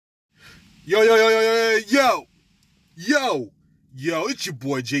Yo, it's your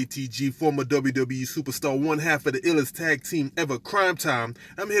boy JTG, former WWE superstar, one half of the illest tag team ever, Crime Time.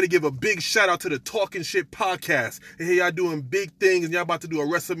 I'm here to give a big shout out to the Talking Shit podcast. And here y'all doing big things and y'all about to do a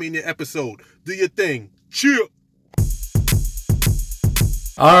WrestleMania episode. Do your thing. Cheer!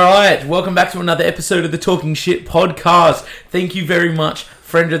 Alright, welcome back to another episode of the Talking Shit podcast. Thank you very much,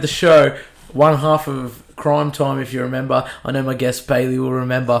 friend of the show, one half of Crime Time, if you remember. I know my guest Bailey will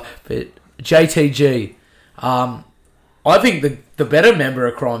remember, but JTG, I think the better member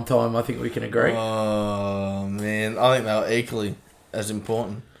of Crime Time, I think we can agree. Oh, man. I think they were equally as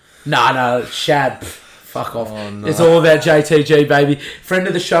important. No, Shad. Fuck off. Oh, no. It's all about JTG, baby. Friend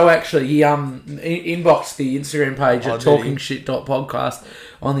of the show, actually. He inboxed the Instagram page at talkingshit.podcast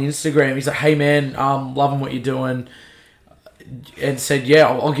on the Instagram. He's like, hey, man, loving what you're doing. And said, yeah,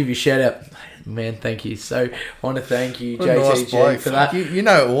 I'll give you a shout out. Man, thank you. So, I want to thank you, JTG, for that. You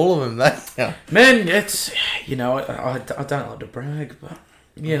know all of them, that. Man, it's, I don't like to brag, but,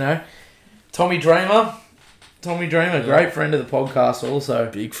 Tommy Dreamer, great friend of the podcast also.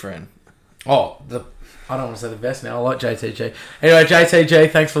 Big friend. Oh, I don't want to say the best now. I like JTG. Anyway,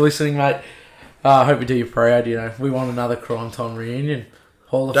 JTG, thanks for listening, mate. I hope we do you proud. We want another Crime Time reunion.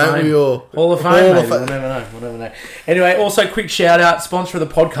 Hall of Fame. We all? Hall of Fame, maybe. We'll never know. Anyway, also, quick shout out. Sponsor of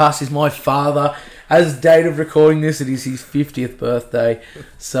the podcast is my father. As date of recording this, it is his 50th birthday.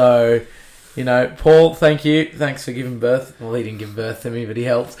 So, Paul, thank you. Thanks for giving birth. Well, he didn't give birth to me, but he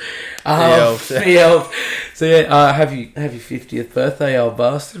helped. He helped. So, yeah, have your 50th birthday, old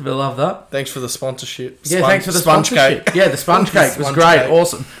bastard. We love that. Thanks for the sponsorship. Yeah, thanks for the sponsorship. Cake. Yeah, the sponge cake was great. Cake.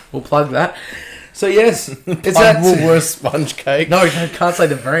 Awesome. We'll plug that. So, yes. It's that Woolworths sponge cake. No, you can't say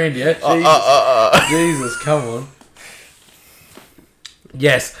the brand yet. Jesus, come on.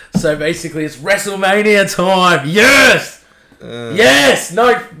 Yes. So, basically, it's WrestleMania time. Yes! Yes!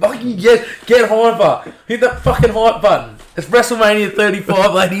 No, fucking yes. Get hyper. Hit that fucking hype button. It's WrestleMania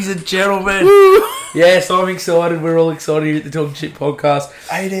 35, ladies and gentlemen. Yes, I'm excited. We're all excited here at the Talking Shit podcast.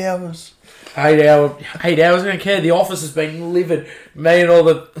 8 hours. 8 hours. I don't care. The office has been livid. Me and all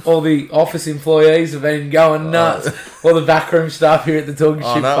the office employees have been going nuts. All the backroom staff here at the Talking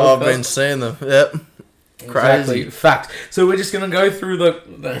Shit podcast. I've been seeing them. Yep. Exactly. Crazy. Fact. So we're just going to go through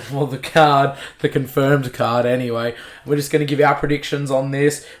the card, the confirmed card anyway. We're just going to give our predictions on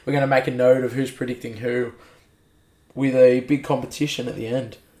this. We're going to make a note of who's predicting who with a big competition at the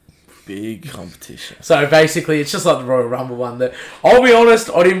end. Big competition. So basically, it's just like the Royal Rumble one that, I'll be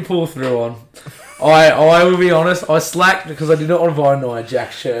honest, I didn't pull through on. I will be honest, I slacked because I did not want to buy a Nia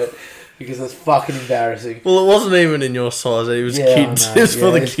Jax shirt because it's fucking embarrassing. Well, it wasn't even in your size. It was kids. It was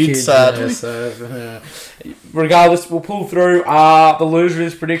for the kids, sadly. Yeah, so, regardless, we'll pull through. The loser of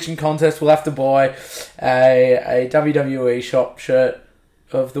this prediction contest will have to buy a WWE shop shirt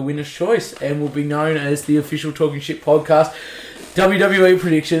of the winner's choice and will be known as the official Talking Shit podcast WWE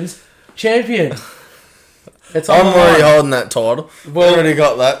predictions champion. I'm already holding that title. Well, already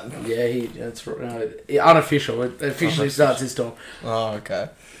got that. Yeah, that's right. Unofficial. It officially starts this time. Oh, okay.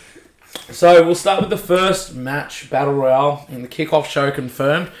 So we'll start with the first match, Battle Royale, and the kickoff show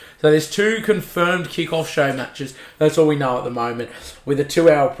confirmed. So there's 2 confirmed kickoff show matches. That's all we know at the moment. With a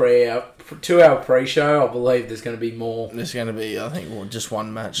 2-hour pre-show, I believe there's going to be more. There's going to be, I think, just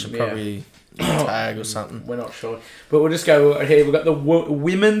one match, probably a tag or something. We're not sure, but we'll just go here. We've got the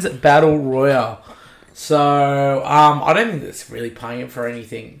women's Battle Royale. So I don't think it's really paying for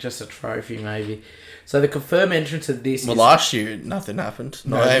anything, just a trophy maybe. So the confirmed entrance of this. Well, last year nothing happened.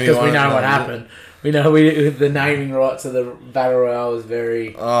 No, because we know what happened. We know the naming rights of the Battle Royale was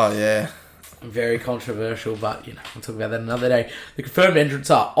very. Oh yeah. Very controversial, but we'll talk about that another day. The confirmed entrants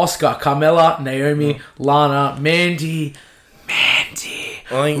are Asuka, Carmella, Naomi, Lana, Mandy,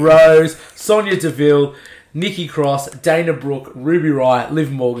 Rose, Sonya Deville, Nikki Cross, Dana Brooke, Ruby Riott, Liv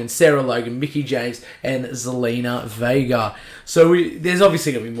Morgan, Sarah Logan, Mickie James, and Zelina Vega. So there's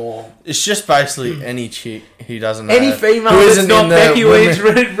obviously going to be more. It's just basically any chick who doesn't know. Any female who's not Becky Lynch,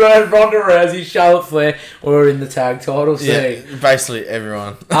 Ronda Rousey, Charlotte Flair, or in the tag title scene. Yeah, basically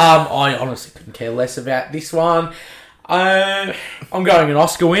everyone. I honestly couldn't care less about this one. I'm going an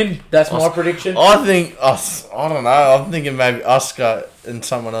Asuka win. That's my prediction. I don't know. I'm thinking maybe Asuka and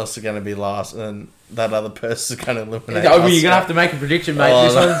someone else are going to be last, and that other person's going to eliminate. You're going to have to make a prediction,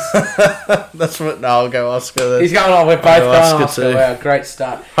 mate. That's what. No, I'll go Asuka then. He's going on. We're both going Asuka. Wow, great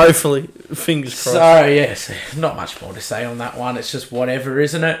start. Hopefully, fingers crossed. So yes, not much more to say on that one. It's just whatever,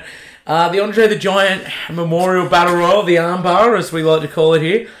 isn't it? The Andre the Giant Memorial Battle Royal, the armbar, as we like to call it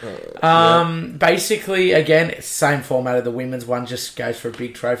here. Basically, again, it's the same format of the women's one, just goes for a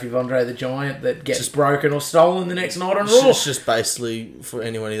big trophy of Andre the Giant that gets broken or stolen the next night on Raw. It's just basically for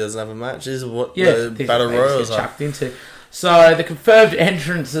anyone who doesn't have a match, is what the Battle Royals are. Chucked into. So, the confirmed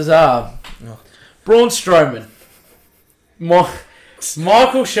entrances are Braun Strowman,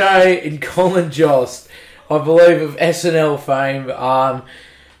 Michael Shea, and Colin Jost, I believe, of SNL fame.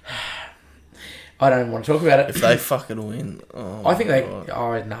 I don't want to talk about it. If they fucking win. I think they...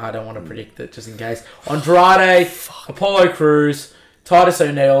 Oh, no, I don't want to predict it, just in case. Andrade, Apollo Crews, Titus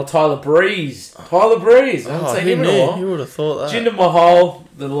O'Neil, Tyler Breeze. I haven't seen him in a while. Who would have thought that? Jinder Mahal,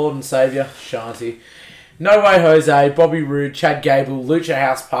 the Lord and Saviour, Shanti. No Way Jose, Bobby Roode, Chad Gable, Lucha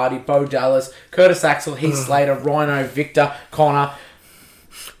House Party, Bo Dallas, Curtis Axel, Heath Slater, Rhino, Victor, Connor.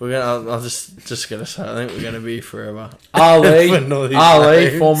 I'm just gonna say, I think we're gonna be forever. Ali,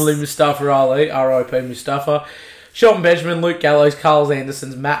 formerly Mustafa Ali, R.I.P. Mustafa. Shelton Benjamin, Luke Gallows, Carlos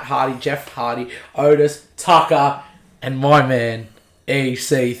Anderson, Matt Hardy, Jeff Hardy, Otis, Tucker, and my man,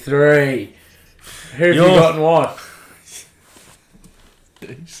 EC3. Who have you got and what?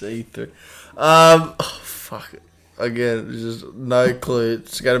 EC3. Fuck it. Again, just no clue.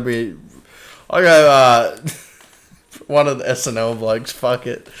 It's gonna be... I go, one of the SNL blokes, fuck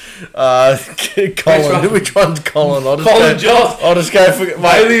it. Colin. Which one's Colin? Colin Jost. I'll just go for...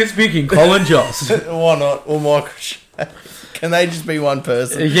 Alien speaking, Colin Jost. Why not? Or Michael Shea. Can they just be one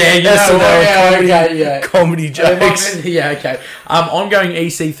person? Yeah, you know what? Comedy jokes. Okay. I'm going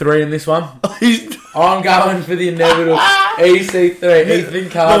EC3 in this one. I'm going for the inevitable EC3. Ethan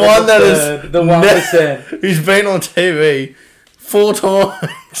Carter, the one that is the 1%. Who's been on TV 4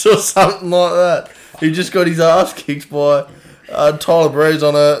 times or something like that. He just got his ass kicked by Tyler Breeze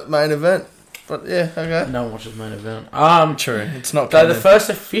on a main event. But yeah, okay. No one watches main event. True. It's not. So the first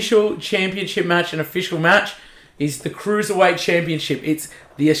official championship match, is the Cruiserweight Championship. It's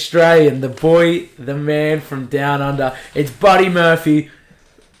the Australian, the boy, the man from down under. It's Buddy Murphy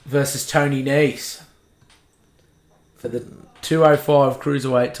versus Tony Nese for the 205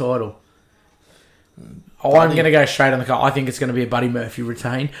 Cruiserweight title. I'm going to go straight on the card. I think it's going to be a Buddy Murphy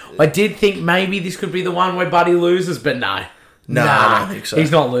retain. I did think maybe this could be the one where Buddy loses, but no. No, I don't think so. He's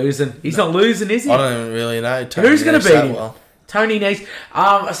not losing. He's not losing, is he? I don't really know. Who's going to beat him? Well. Tony Nese.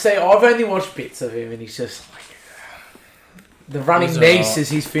 See, I've only watched bits of him, and he's just like... The running Nese is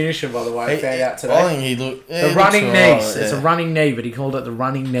his finisher, by the way. I found out today. I think he looked... Yeah, the running Nese. It's a running knee, but he called it the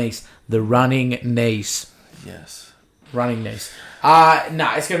running Nese. The running Nese. Yes. Running Nese.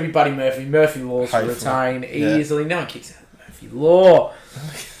 No, it's going to be Buddy Murphy. Murphy Law's to retain easily. No one kicks out Murphy Law.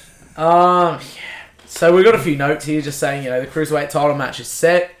 So we've got a few notes here just saying, the Cruiserweight title match is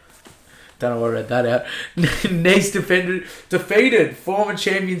set. Don't know why I read that out. Nese defeated former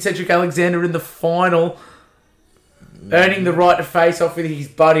champion Cedric Alexander in the final, earning the right to face off with his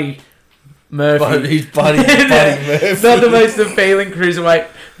buddy Murphy. His buddy Murphy. Not the most appealing Cruiserweight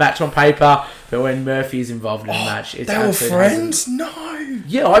match on paper, but when Murphy is involved in the match, it's they were friends? No.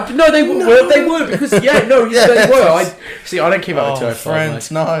 Yeah, they were because they were. I don't keep up with 205.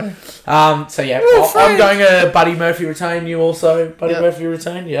 Friends, no. So yeah, I'm going to Buddy Murphy retain. You also Murphy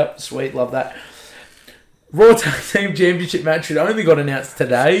retain. Yep, sweet, love that. Raw Tag Team Championship match. It only got announced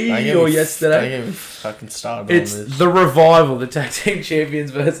today or yesterday. Don't get me fucking started it's on this. The Revival, the Tag Team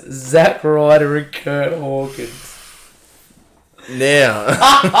Champions versus Zack Ryder and Kurt Hawkins. Now,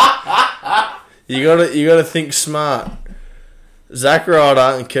 you gotta think smart. Zack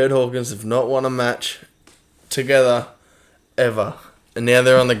Ryder and Kurt Hawkins have not won a match together ever, and now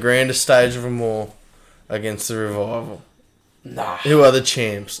they're on the grandest stage of them all against the Revival. Nah. Who are the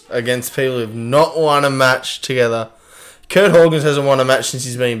champs against people who have not won a match together? Kurt Hawkins hasn't won a match since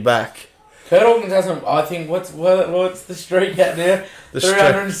he's been back. Kurt Hawkins hasn't. I think what's the streak at now?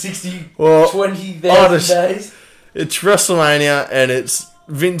 360, 20,000 days. It's WrestleMania, and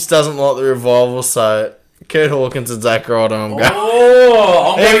Vince doesn't like the Revival, so Kurt Hawkins and Zack Ryder. I'm going.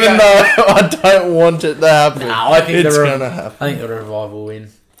 Even though I don't want it to happen, I think it's going to happen. I think the Revival win.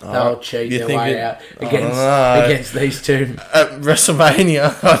 They'll cheat their way out against these two. At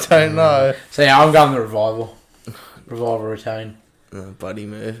WrestleMania, I don't know. So yeah, I'm going the Revival. Revival retain. Buddy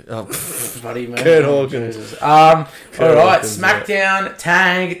Murphy. Buddy Murphy. Kurt Hawkins. Alright, SmackDown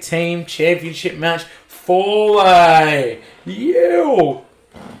Tag Team Championship match. Foley. You.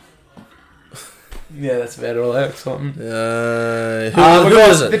 Yeah, that's about all that excitement. Who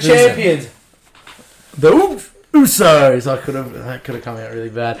is it? The champions. The Usos. That could have come out really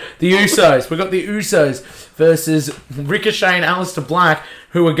bad. The Usos. We got the Usos versus Ricochet and Aleister Black,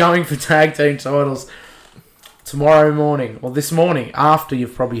 who are going for tag team titles. tomorrow morning, or this morning, after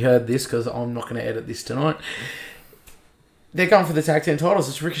you've probably heard this, because I'm not going to edit this tonight, they're going for the tag team titles.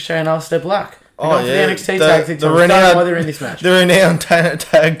 It's Ricochet and Aleister Black. They're going for the NXT tag team titles. I don't know why they're in this match. The renowned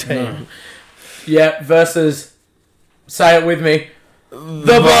tag team. No. Yeah, versus, say it with me,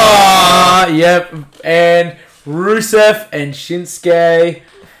 The Bar. Yep, and Rusev and Shinsuke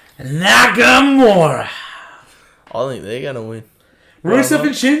Nakamura. I think they're going to win. Rusev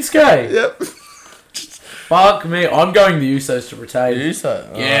and Shinsuke? Yep. Fuck me. I'm going the Usos to retain.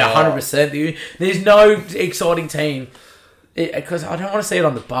 Usos? Yeah, 100%. There's no exciting team. Because I don't want to see it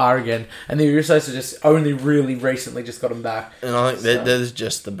on the bar again. And the Usos are just only really recently just got them back. And I think they're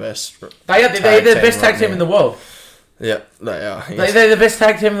just the best. They're the best tag team in the world. Yep, they are. Yes. They're the best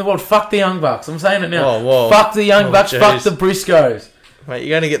tag team in the world. Fuck the Young Bucks. I'm saying it now. Whoa. Fuck the Young Bucks. Geez. Fuck the Briscoes. Mate,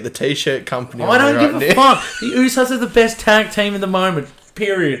 you're going to get the T-shirt company. I don't give a fuck. The Usos are the best tag team in the moment.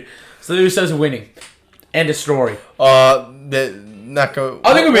 Period. So the Usos are winning. End of story. I think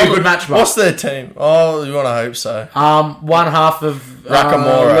it'll be a good match. What's their team? Oh, you want to hope so. One half of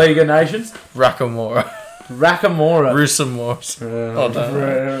Rakamura. League of Nations. Rakamura. Rusamora.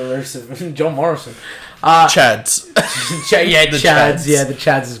 John Morrison. Chads. Chads. Yeah, the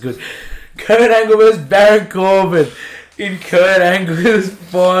Chads is good. Kurt Angle versus Baron Corbin in Kurt Angle's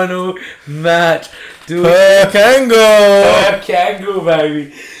final match. Kurt Angle,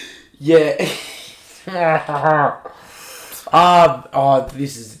 baby. Yeah.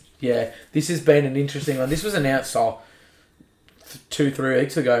 This has been an interesting one. This was announced 2-3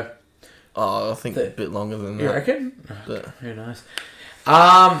 weeks ago. I think a bit longer than that. You reckon? Who knows?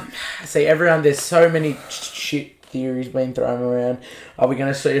 See, everyone, there's so many shit theories being thrown around. Are we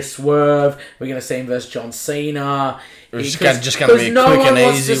going to see a swerve? We're going to see him versus John Cena. It's just going to be a quick and easy one. Because no one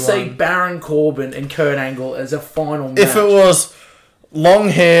wants to see Baron Corbin and Kurt Angle as a final match. If it was long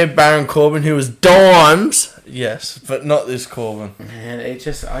hair Baron Corbin who was dimes, yes, but not this Corbin. Man, I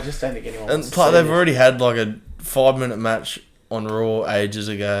just don't think anyone wants to see they've already had like a 5-minute match on Raw ages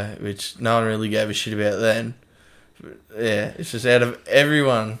ago, which no one really gave a shit about then. But yeah, it's just out of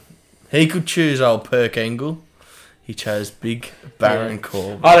everyone, he could choose old Perk Angle. He chose big Baron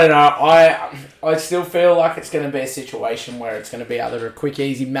Corbin. I don't know. I still feel like it's going to be a situation where it's going to be either a quick,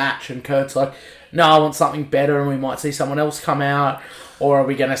 easy match and Kurt's like, no, I want something better, and we might see someone else come out. Or are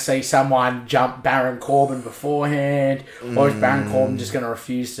we going to see someone jump Baron Corbin beforehand? Or is Baron Corbin just going to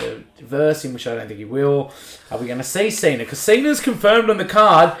refuse to verse him, which I don't think he will? Are we going to see Cena? Because Cena's confirmed on the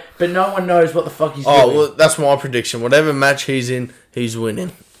card, but no one knows what the fuck he's doing. Oh, well, that's my prediction. Whatever match he's in, he's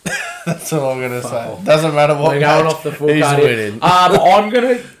winning. That's all I'm going to say. Doesn't matter what match, going off the full he's winning. I'm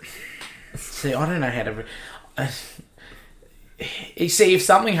going to... See, I don't know how to... You see, if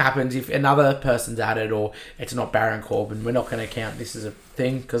something happens, if another person's added or it's not Baron Corbin, we're not going to count this as a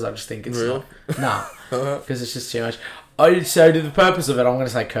thing because I just think it's not. Nah, because it's just too much. So, to the purpose of it, I'm going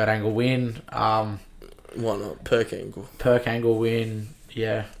to say Kurt Angle win. Why not? Perk Angle. Perk Angle win,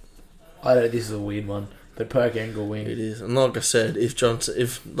 yeah. I don't. This is a weird one, but Perk Angle win. It is, and like I said, if John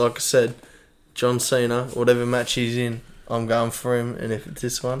Cena, whatever match he's in, I'm going for him, and if it's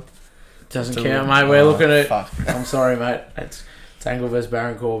this one, doesn't count, mate. We're looking at. Fuck. I'm sorry, mate. It's Angle vs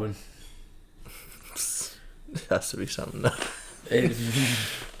Baron Corbin. It has to be something.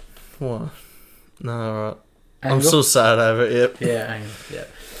 What? No, alright. I'm still sad over it. Yep. Yeah, Angle.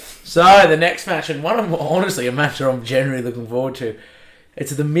 Yep. So the next match, and honestly a match that I'm generally looking forward to.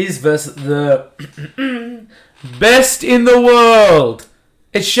 It's the Miz versus the best in the world.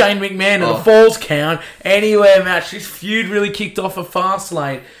 It's Shane McMahon in a Falls Count Anywhere match. This feud really kicked off a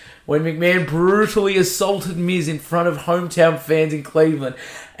Fastlane when McMahon brutally assaulted Miz in front of hometown fans in Cleveland.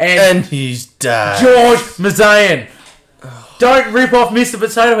 And he's dead. George Mazayan. Don't rip off Mr.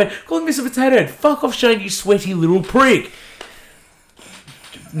 Potato Head. Call him Mr. Potato Head. Fuck off, Shane, you sweaty little prick.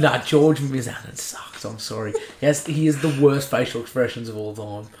 Nah, George Mazayan sucks. I'm sorry. He has the worst facial expressions of all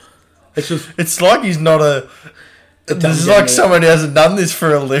time. It's like he's not a... This is like someone who hasn't done this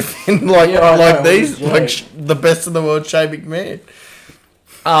for a living. The best in the world, Shane McMahon.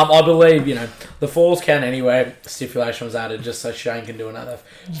 I believe, the Falls Count Anywhere stipulation was added just so Shane can do another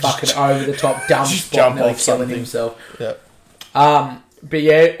fucking over-the-top dumb spot and killing himself. Yeah. But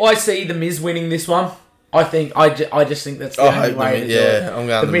yeah, I see The Miz winning this one. I just think that's the only way to do it. I'm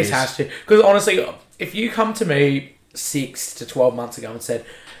going The Miz has to. Because honestly, if you come to me 6 to 12 months ago and said,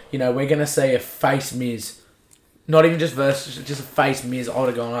 we're going to see a face Miz, not even just versus, just a face Miz, I would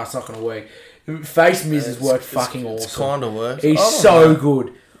have gone, it's not going to work. Face Miz has worked fucking awesome. It's kind of works. He's so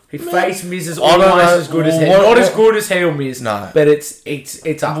good. Face Miz is almost as good as heel. Not as good as heel Miz, but it's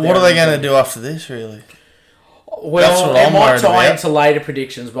up there. What are they going to do after this, really? Well, it might tie into later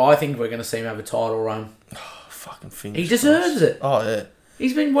predictions, but I think we're going to see him have a title run. fucking finish. He deserves it. Oh, yeah.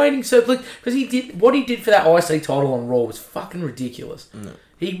 He's been waiting so... Because what he did for that IC title on Raw was fucking ridiculous. No.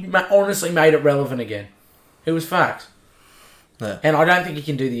 He honestly made it relevant again. It was facts. Yeah. And I don't think he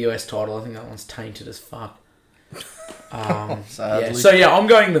can do the US title. I think that one's tainted as fuck. Sadly. Yeah. So, yeah, I'm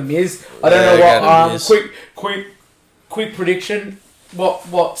going The Miz. I don't know what... Quick prediction.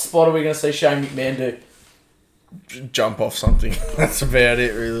 What spot are we going to see Shane McMahon do? Jump off something. That's about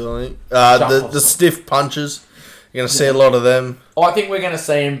it, really. I think. The stiff punches. You're going to see a lot of them. I think we're going to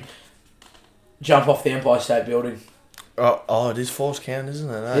see him jump off the Empire State Building. Oh, it is false count, isn't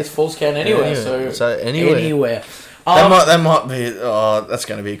it? It's false count anywhere. So anywhere. That might be... Oh, that's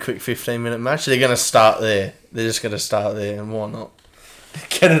going to be a quick 15-minute match. They're going to start there. They're just going to start there, and why not?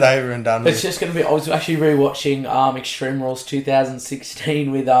 Get it over and done with. It's just going to be... I was actually rewatching Extreme Rules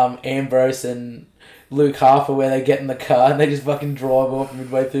 2016 with Ambrose and Luke Harper, where they get in the car and they just fucking drive off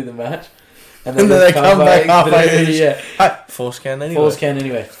midway through the match. And then they come back halfway. Yeah. Force count anyway. Force count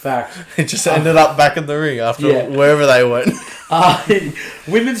anyway. Fact. It just ended up back in the ring after wherever they went.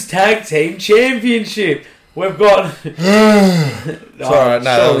 Women's Tag Team Championship. We've got... It's alright,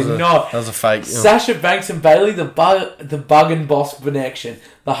 no, that was a fake. Sasha Banks and Bayley, the Bug and Boss connection.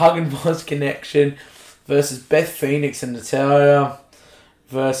 The Hug and Boss connection versus Beth Phoenix and Natalya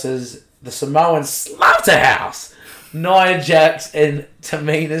versus the Samoan Slaughterhouse. Nia Jax and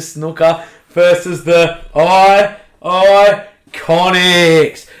Tamina Snuka versus the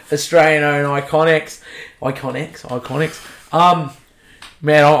Iconics. Australian-owned Iconics.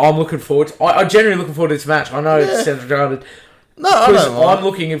 Man, I'm looking forward to... I'm genuinely looking forward to this match. I know it sounds retarded. No, I don't mind. I'm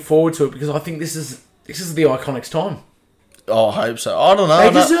looking forward to it because I think this is the Iconics' time. Oh, I hope so. I don't know.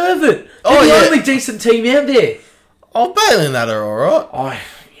 They deserve it. They're the only decent team out there. Oh, Bayley and that are alright.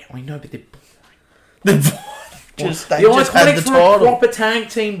 I know, but they're boring. The Iconics are a proper tag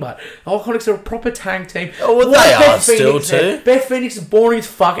team, but the Iconics are a proper tag team. Oh, well, they are still too. Beth Phoenix is boring as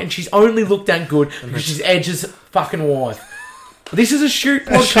fuck, and she's only looked that good because she's Edge's fucking wife. This is a shoot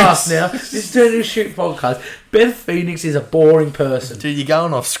podcast now. This is turning into a shoot podcast. Beth Phoenix is a boring person. Dude, you're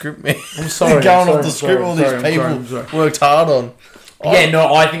going off script, man. I'm sorry. You're going off the script all these people worked hard on. Yeah,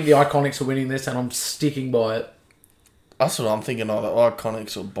 no, I think the Iconics are winning this, and I'm sticking by it. That's what I'm thinking of. The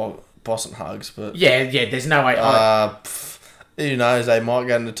Iconics or Boss and Hugs, but... Yeah, there's no way... who knows, they might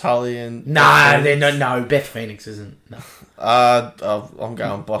go Natalya and... No, Beth Phoenix isn't. No. I'm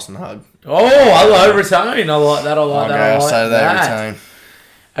going Boss and Hug. Oh, hello, retain. I like that. I'll say that. Retain.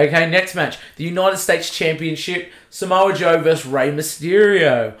 Okay, next match. The United States Championship. Samoa Joe versus Rey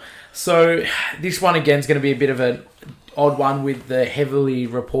Mysterio. So, this one again is going to be a bit of an odd one with the heavily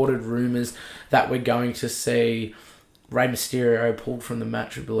reported rumours that we're going to see Rey Mysterio pulled from the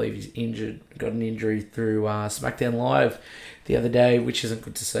match. I believe he's injured. Got an injury through SmackDown Live the other day, which isn't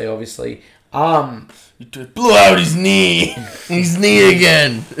good to see, obviously. Blew out his knee. His knee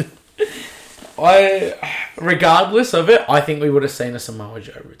again. Regardless of it, I think we would have seen a Samoa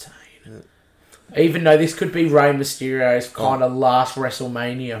Joe retain. Even though this could be Rey Mysterio's kind of last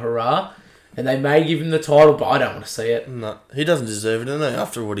WrestleMania hurrah, and they may give him the title, but I don't want to see it. No, he doesn't deserve it, does he?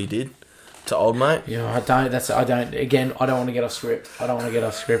 After what he did to old mate. Yeah, I don't. Again, I don't want to get off script. But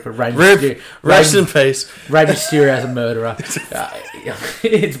Rey Mysterio, rest in peace. Rey Mysterio as a murderer.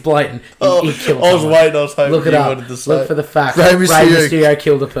 It's blatant. He killed I was waiting. I was hoping you wanted to say. Look for the fact. Rey Mysterio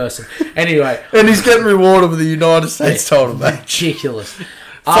killed a person. Anyway, and he's getting rewarded with the United States title match. Ridiculous.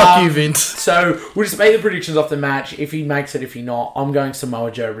 Fuck you, Vince. So we'll just make the predictions off the match. If he makes it, if he not, I'm going Samoa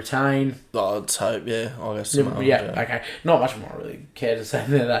Joe retain. Let's hope, yeah. I'll go Samoa Joe. Okay. Not much more I really care to say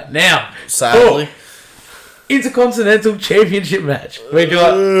than that. Now, sadly, Intercontinental Championship match. We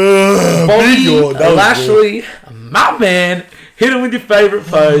got Bobby Lashley, my man, hit him with your favourite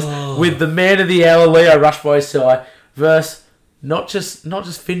pose with the man of the hour, Leo Rush by his side, versus not just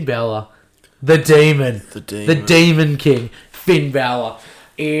Finn Balor, the Demon, the Demon King, Finn Balor.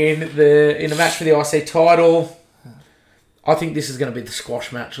 In a match for the IC title, I think this is going to be the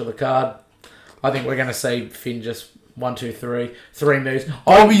squash match of the card. I think we're going to see Finn just 1, 2, 3 moves.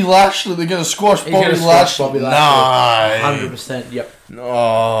 Bobby Lashley, they're going to squash Bobby Lashley. No, 100%. Yep.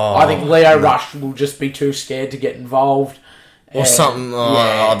 No, I think Leo Rush will just be too scared to get involved. Or something.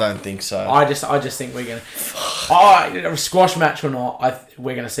 I don't think so. I just think we're going to... squash match or not,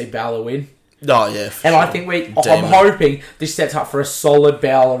 we're going to see Balor win. Oh, yeah. And I think I'm hoping this sets up for a solid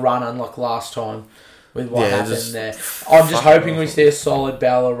Balor run, unlike last time with what happened there. I'm just hoping we see a solid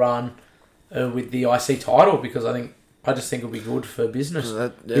Balor run with the IC title, because I just think it'll be good for business.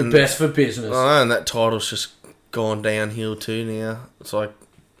 Best for business. I know, and that title's just gone downhill too now. It's like,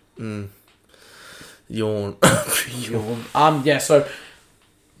 yawn. Yawn. Yeah, so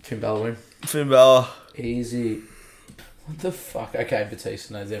Finn Balor win. Finn Balor. Easy. What the fuck? Okay,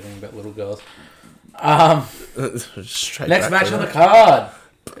 Batista knows everything about little girls. Next match on the card.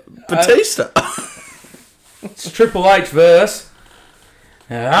 Batista. It's Triple H versus...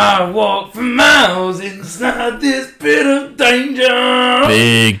 I walk for miles inside this bit of danger.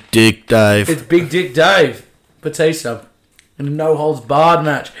 Big Dick Dave. It's Big Dick Dave. Batista. In a no-holds-barred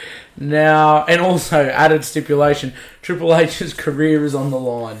match. Now, and also, added stipulation, Triple H's career is on the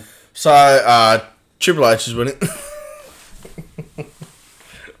line. So, Triple H is winning.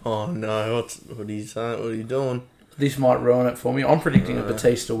 Oh no, what are you saying? What are you doing? This might ruin it for me. I'm predicting a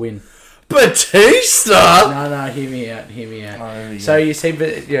Batista win. Batista? No, hear me out. Oh, so you see,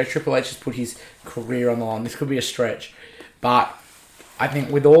 Triple H has put his career on the line. This could be a stretch, but I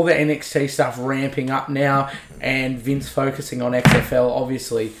think with all the NXT stuff ramping up now and Vince focusing on XFL,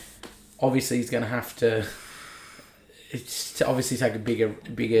 obviously he's going to have to obviously take a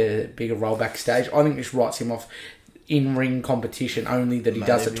bigger role backstage. I think this writes him off in-ring competition, only that he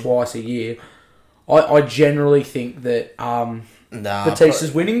does it twice a year. I generally think that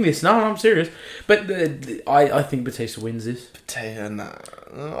Batista's winning this. No, I'm serious. But I think Batista wins this. Batista,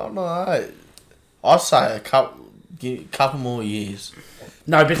 no. I'll say a couple more years.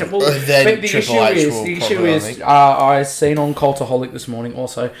 No, but the issue is I seen on Cultaholic this morning.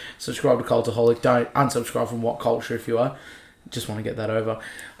 Also, subscribe to Cultaholic. Don't unsubscribe from What Culture if you are. Just want to get that over.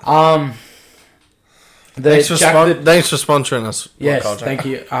 Thanks for sponsoring us. Yes, thank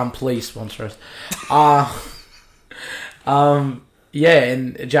you. Please sponsor us. Yeah,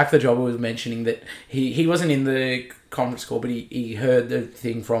 and Jack the Jobber was mentioning that he wasn't in the conference call, but he heard the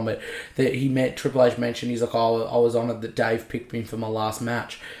thing from it that he met Triple H mentioned. He's like, oh, I was honoured that Dave picked me for his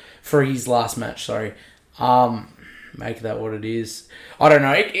last match. Sorry, make that what it is. I don't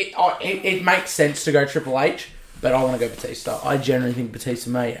know. It makes sense to go Triple H, but I want to go Batista. I generally think Batista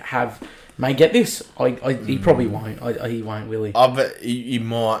may get this. He probably won't. He won't, will he? I bet he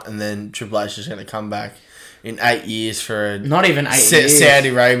might, and then Triple H is going to come back in 8 years for not even 8 years Saudi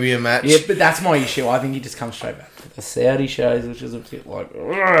Arabia match. Yeah, but that's my issue. I think he just comes straight back to the Saudi shows, which is a bit like...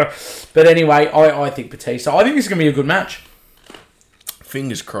 Ugh. But anyway, I think Batista... I think this is going to be a good match.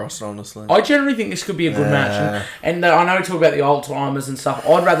 Fingers crossed, honestly. I generally think this could be a good match. And I know we talk about the old-timers and stuff.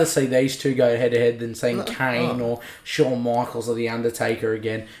 I'd rather see these two go head-to-head than seeing Kane or Shawn Michaels or The Undertaker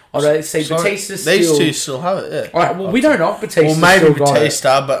again. I'd rather see Batista still... These two still have it, yeah. All right, well, we don't know if Batista well, maybe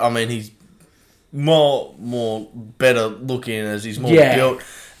Batista, but I mean, he's more better looking as he's more built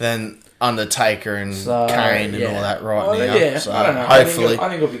than Undertaker and Kane and all that now. Yeah, so I don't know. Hopefully. I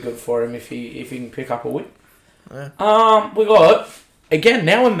think it'll be good for him if he can pick up a win. Yeah. We got... Again,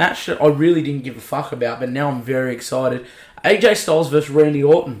 now a match that I really didn't give a fuck about, but now I'm very excited. AJ Styles versus Randy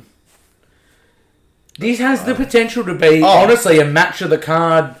Orton. This has the potential to be, honestly, a match of the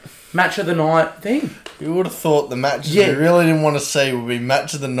card, match of the night thing. You would have thought the matches you really didn't want to see would be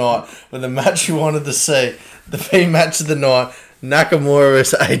match of the night, but the match you wanted to see, the match of the night, Nakamura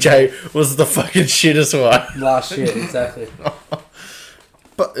versus AJ, was the fucking shittest one. Last year, exactly.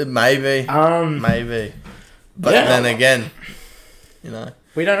 But maybe. Maybe. But then again...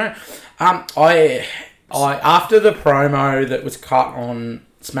 we don't know. I after the promo that was cut on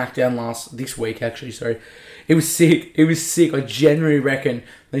SmackDown this week, actually, sorry, it was sick. I genuinely reckon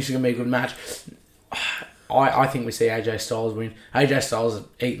this is gonna be a good match. I think we see AJ Styles win. AJ Styles has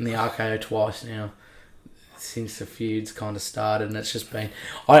eaten the RKO twice now since the feud's kind of started, and it's just been.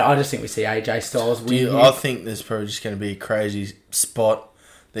 I just think we see AJ Styles win. I think there's probably just going to be a crazy spot.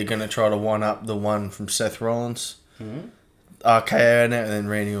 They're going to try to one up the one from Seth Rollins. Mm-hmm. RKO and then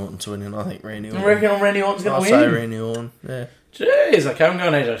Randy Orton's winning. I think Randy Orton. I reckon Randy Orton's going to win. I'll say Randy Orton, yeah. Jeez, okay, I'm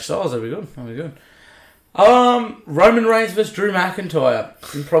going AJ Styles. That'll be good. Roman Reigns versus Drew McIntyre.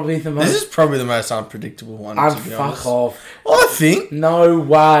 This is probably the most unpredictable one, to be honest. Fuck off. I think. No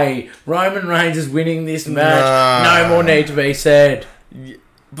way. Roman Reigns is winning this match. No more need to be said. Yeah,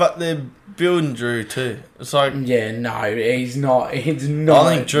 but they're building Drew too. It's like... Yeah, no, he's not. He's not.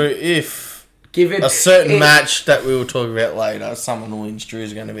 I think Drew, if... Give it a certain match that we will talk about later, someone wins,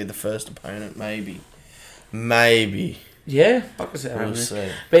 Drew's going to be the first opponent, maybe. Yeah, like I said, we'll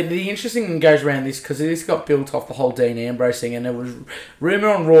see. But the interesting thing goes around this, because this got built off the whole Dean Ambrose thing, and there was rumour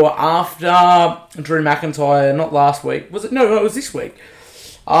on Raw after Drew McIntyre, not last week, was it? No, it was this week.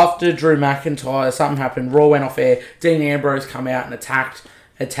 After Drew McIntyre, something happened, Raw went off air, Dean Ambrose come out and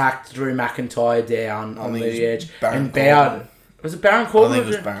attacked Drew McIntyre down on the edge, and bowed. Was it Baron Corbin? I think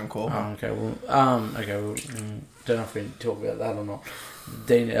it was Baron Corbin. Oh, okay. Well, don't know if we talk about that or not.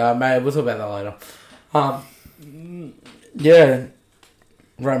 Dean, maybe we'll talk about that later. Yeah,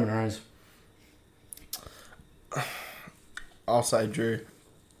 Roman Reigns. I'll say Drew.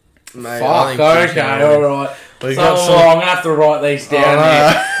 Mate, Fuck, okay, alright. So, I'm going to have to write these down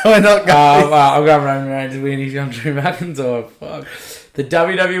here. We're not going. I'm going Roman Reigns to win. He's going Drew McIntyre. Fuck. The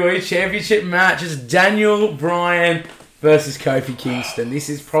WWE Championship match is Daniel Bryan versus Kofi Kingston. This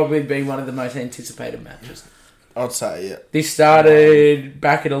has probably been one of the most anticipated matches. I'd say, yeah. This started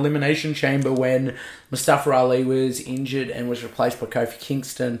back at Elimination Chamber when Mustafa Ali was injured and was replaced by Kofi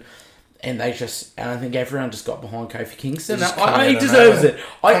Kingston. And I think everyone just got behind Kofi Kingston. He deserves it.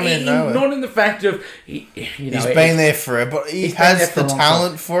 Not in the fact of, he's been there forever, but he has the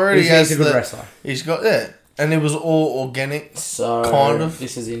talent for it. He's a good wrestler. He's got and it was all organic, so kind of.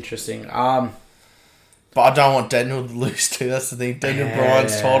 This is interesting. But I don't want Daniel to lose too. That's the thing. Daniel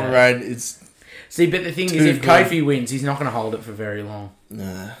Bryan's title reign is. See, but the thing is, if Kofi wins, he's not going to hold it for very long.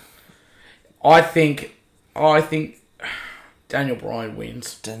 Nah. I think Daniel Bryan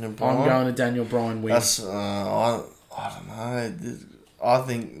wins. Daniel Bryan? I'm going to Daniel Bryan wins. That's, I don't know. I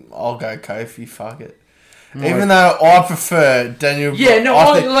think I'll go Kofi. Fuck it. No. Even though I prefer Daniel Bryan. Yeah, no,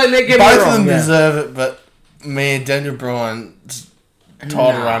 both of them deserve it, but me and Daniel Bryan's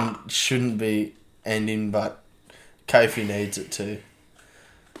title run shouldn't be ending, but Kofi needs it too.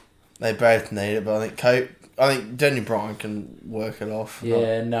 They both need it, but I think Daniel Bryan can work it off.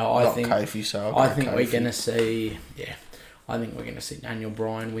 Yeah, I think Kofi. So I think we're gonna see. Yeah, I think we're gonna see Daniel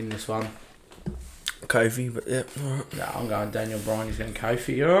Bryan win this one. Kofi, but yeah. Right. No, I'm going Daniel Bryan. He's going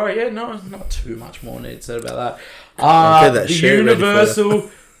Kofi. Oh yeah, no, not too much more need said about that. The Universal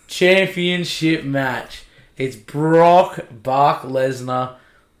Championship match. It's Brock Lesnar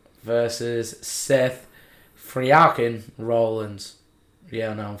versus Seth freaking Rollins.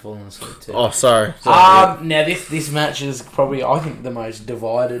 Yeah, no, I'm falling asleep too. Oh, sorry. Now this match is probably, I think, the most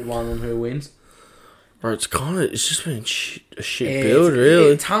divided one on who wins. Bro, it's just been a shit build,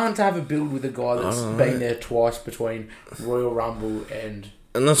 really. It's hard to have a build with a guy that's been there twice between Royal Rumble and...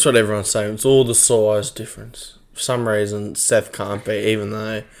 And that's what everyone's saying. It's all the size difference. For some reason, Seth can't beat, even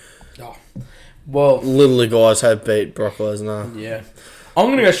though... Oh. Well... Literally guys have beat Brock Lesnar. Yeah. I'm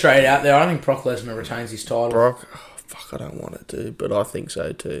going to go straight out there. I think Brock Lesnar retains his title. Brock... I don't want it to, but I think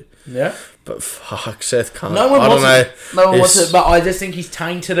so too. Yeah. But fuck, Seth can't. No one wants it, but I just think he's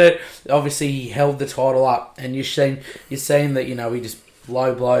tainted it. Obviously, he held the title up, and you're seeing that, he just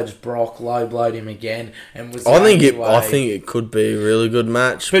low blowed Brock, low blowed him again, and was. I think it could be a really good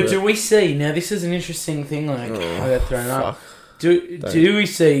match. But do we see now? This is an interesting thing. I got thrown up. Do we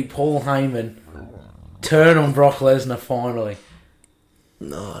see Paul Heyman turn on Brock Lesnar finally?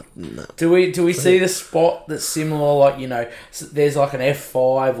 No. Do we see the spot that's similar, like, there's like an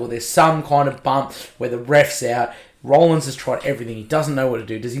F5 or there's some kind of bump where the ref's out. Rollins has tried everything. He doesn't know what to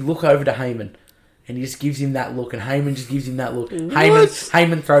do. Does he look over to Heyman? And he just gives him that look, and Heyman just gives him that look.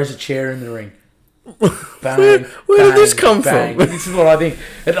 Heyman throws a chair in the ring. Bang, where did this come from? This is what I think.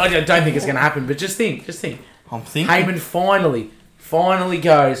 I don't think it's going to happen, but just think. I'm thinking. Heyman finally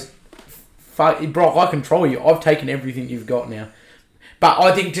goes, fuck, Brock, I control you. I've taken everything you've got now. But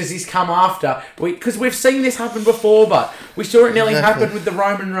I think, does this come after? Because we've seen this happen before, but we saw it nearly happen with the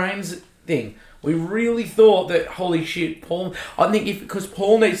Roman Reigns thing. We really thought that, holy shit, Paul... I think because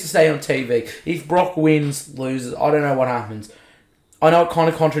Paul needs to stay on TV. If Brock wins, loses, I don't know what happens. I know it kind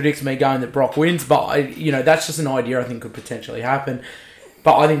of contradicts me going that Brock wins, but that's just an idea I think could potentially happen.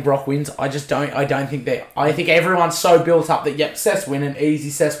 But I think Brock wins. I don't think that... I think everyone's so built up that, yep, Seth's winning, easy,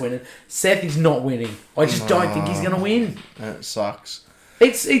 Seth's winning. Seth is not winning. I just don't think he's going to win. That sucks.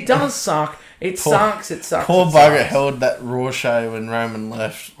 It does suck. It sucks. Poor bugger held that Raw show when Roman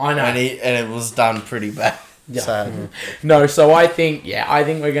left. I know. And it was done pretty bad. Yeah. So. No, so I think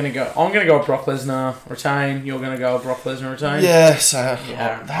we're going to go... I'm going to go with Brock Lesnar retain. You're going to go with Brock Lesnar retain? Yeah, so...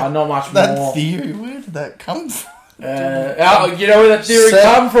 Yeah, not much more. That theory, where did that come from? You know where that theory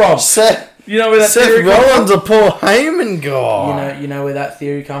come from? You know where that theory come from? Seth Rollins a Paul Heyman guy. You know where that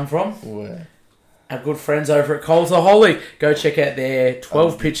theory come from? Where? Our good friends over at Cultaholic. Go check out their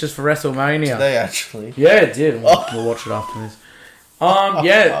 12 pictures for WrestleMania. Did they actually? Yeah, it did. We'll watch it after this.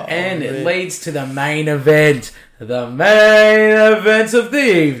 It leads to the main event. The main events of the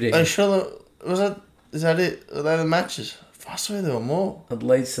evening. Are you sure is that it? Are they the matches? I swear there were more. It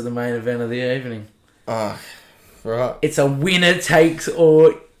leads to the main event of the evening. Right. It's a winner takes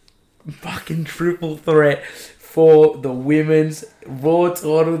all fucking triple threat for the women's Raw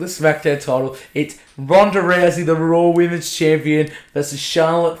title, the SmackDown title. It's Ronda Rousey, the Raw Women's Champion, versus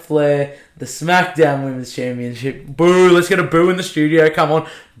Charlotte Flair, the SmackDown Women's Championship. Boo! Let's get a boo in the studio. Come on,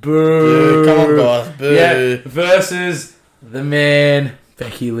 boo! Yeah, come on, guys, boo! Yeah, versus the man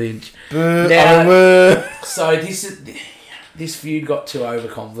Becky Lynch. Boo! Now, so this feud got too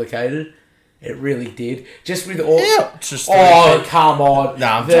overcomplicated. It really did. Just with all... Yeah, come on.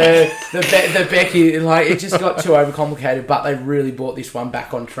 No, the Becky... Like, it just got too overcomplicated, but they really brought this one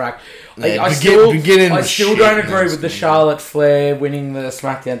back on track. Yeah, I still don't agree with the Charlotte Flair winning the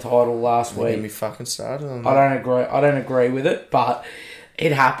SmackDown title last week. Get me fucking started on that. I don't agree with it, but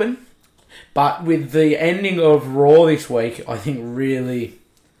it happened. But with the ending of Raw this week, I think really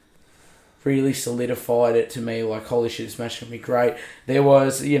solidified it to me. Like, holy shit, this match is going to be great. There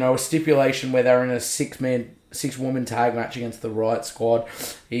was, a stipulation where they were in a six-woman tag match against the Riot Squad.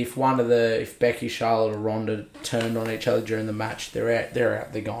 If Becky, Charlotte, or Ronda turned on each other during the match, they're out.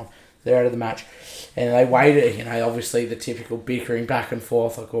 They're gone. They're out of the match. And they waited, obviously the typical bickering back and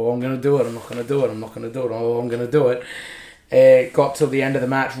forth, like, oh, I'm going to do it, I'm not going to do it, I'm not going to do it, oh, I'm going to do it. It got till the end of the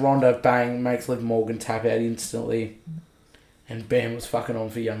match, Ronda, bang, makes Liv Morgan tap out instantly. And bam, was fucking on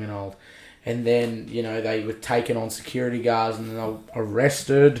for young and old. And then, they were taken on security guards and then they were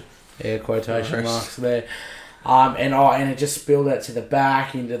arrested. Air quotation marks there. And it just spilled out to the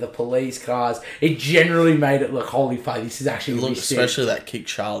back into the police cars. It generally made it look, holy fuck, this is actually especially that kick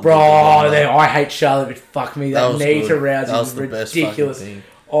Charlotte. Bro, I hate Charlotte, but fuck me, that knee to Rousey was ridiculous.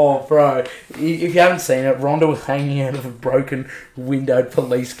 Oh, bro, if you haven't seen it, Ronda was hanging out of a broken windowed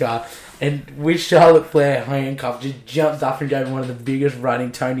police car. And with Charlotte Flair handcuffed, just jumped up and gave one of the biggest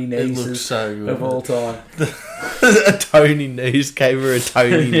running Tony Neeses of all time. A Tony Neese gave her a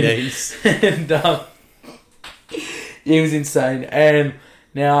Tony Neese. And it was insane. And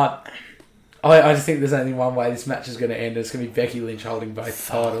now, I just think there's only one way this match is going to end. It's going to be Becky Lynch holding both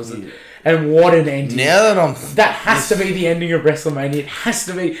titles. Yeah. And what an ending. Now that has to be the ending of WrestleMania. It has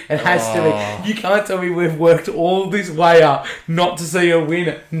to be. It has to be. You can't tell me we've worked all this way up not to see a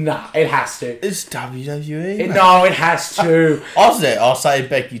winner. Nah, it has to. It's WWE. No, it has to. I'll say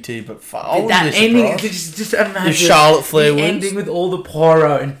Becky too, but that ending, just imagine if Charlotte Flair wins. Ending with all the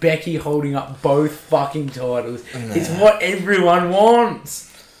pyro and Becky holding up both fucking titles. Nah. It's what everyone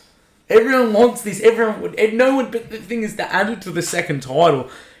wants. Everyone wants this. But the thing is, to add it to the second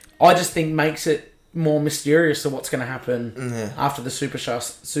title, I just think makes it more mysterious of what's going to happen after the superstar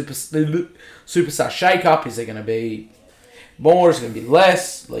shake-up. Is there going to be more? Is it going to be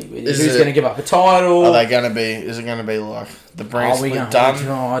less? Like, who's going to give up the title? Is it going to be like the brand split done?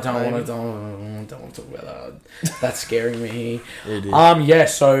 No, I don't want to talk about that. That's scaring me. It is. Yeah,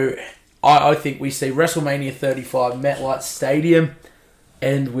 so I think we see WrestleMania 35 MetLife Stadium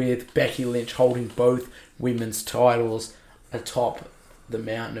end with Becky Lynch holding both women's titles atop the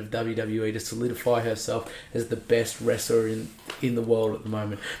mountain of WWE to solidify herself as the best wrestler in the world at the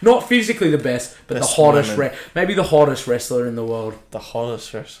moment. Not physically the best, but the hottest, maybe the hottest wrestler in the world. The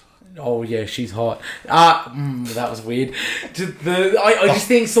hottest wrestler. Oh yeah, she's hot. That was weird. I just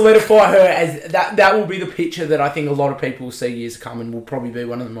think solidify her as that will be the picture that I think a lot of people will see years to come, and will probably be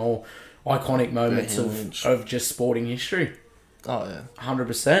one of the more iconic moments of just sporting history. Oh yeah,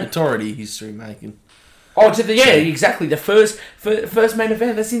 100%. It's already history making. Oh, exactly. The first main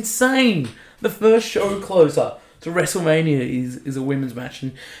event. That's insane. The first show closer to WrestleMania is a women's match,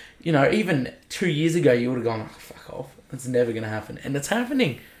 and even 2 years ago you would have gone, oh, fuck off. It's never going to happen, and it's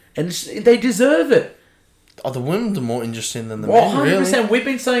happening, and they deserve it. Oh, the women are more interesting than the men. 100%. Really? We've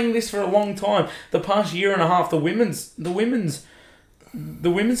been saying this for a long time. The past year and a half, the women's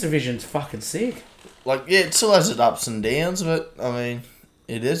division's fucking sick. Like, yeah, it still has its ups and downs, but I mean,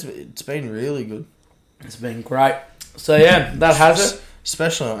 it's been really good. It's been great. So yeah, that has it.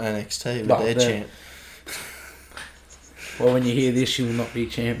 Especially on NXT with their champ. Well, when you hear this, you will not be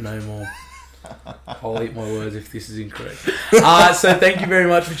champ no more. I'll eat my words if this is incorrect. So thank you very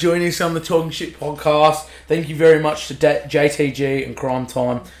much for joining us on the Talking Shit podcast. Thank you very much to JTG and Crime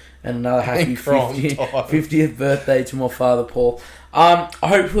Time, and another happy 50th birthday to my father, Paul.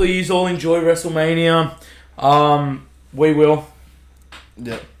 Hopefully you all enjoy WrestleMania. We will.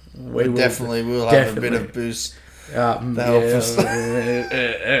 Yeah. We definitely will have a bit of boost.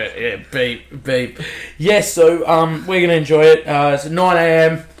 Beep. Yes, so we're going to enjoy it. It's 9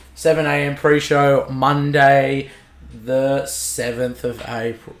 a.m, 7 a.m. pre-show, Monday, the 7th of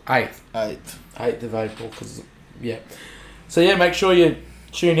April. 8th of April. So yeah, make sure you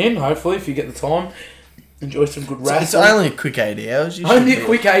tune in, hopefully, if you get the time. Enjoy some good wrestling. It's only a quick 8 hours. Only a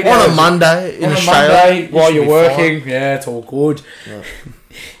quick 8 hours. On a Monday in Australia. While you're working. Fine. Yeah, it's all good. Yeah.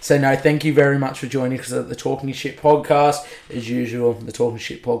 So no, thank you very much for joining us at the Talking Shit Podcast. As usual, the Talking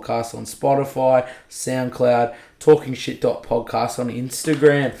Shit Podcast on Spotify, SoundCloud, talkingshit.podcast on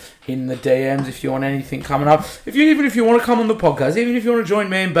Instagram. In the DMs if you want anything coming up. Even if you want to come on the podcast, even if you want to join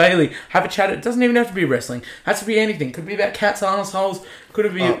me and Bailey, have a chat. It doesn't even have to be wrestling. It has to be anything. Could be about cats' arseholes.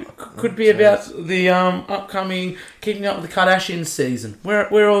 Could be about the upcoming Keeping Up with the Kardashians season.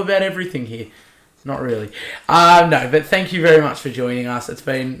 We're all about everything here. Not really. No, but thank you very much for joining us. It's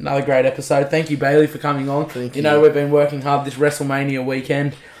been another great episode. Thank you, Bailey, for coming on. Thank you. We've been working hard this WrestleMania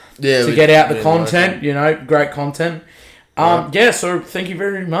weekend to get out the content. Great content. So thank you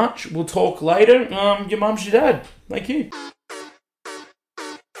very much. We'll talk later. Your mum's your dad. Thank you.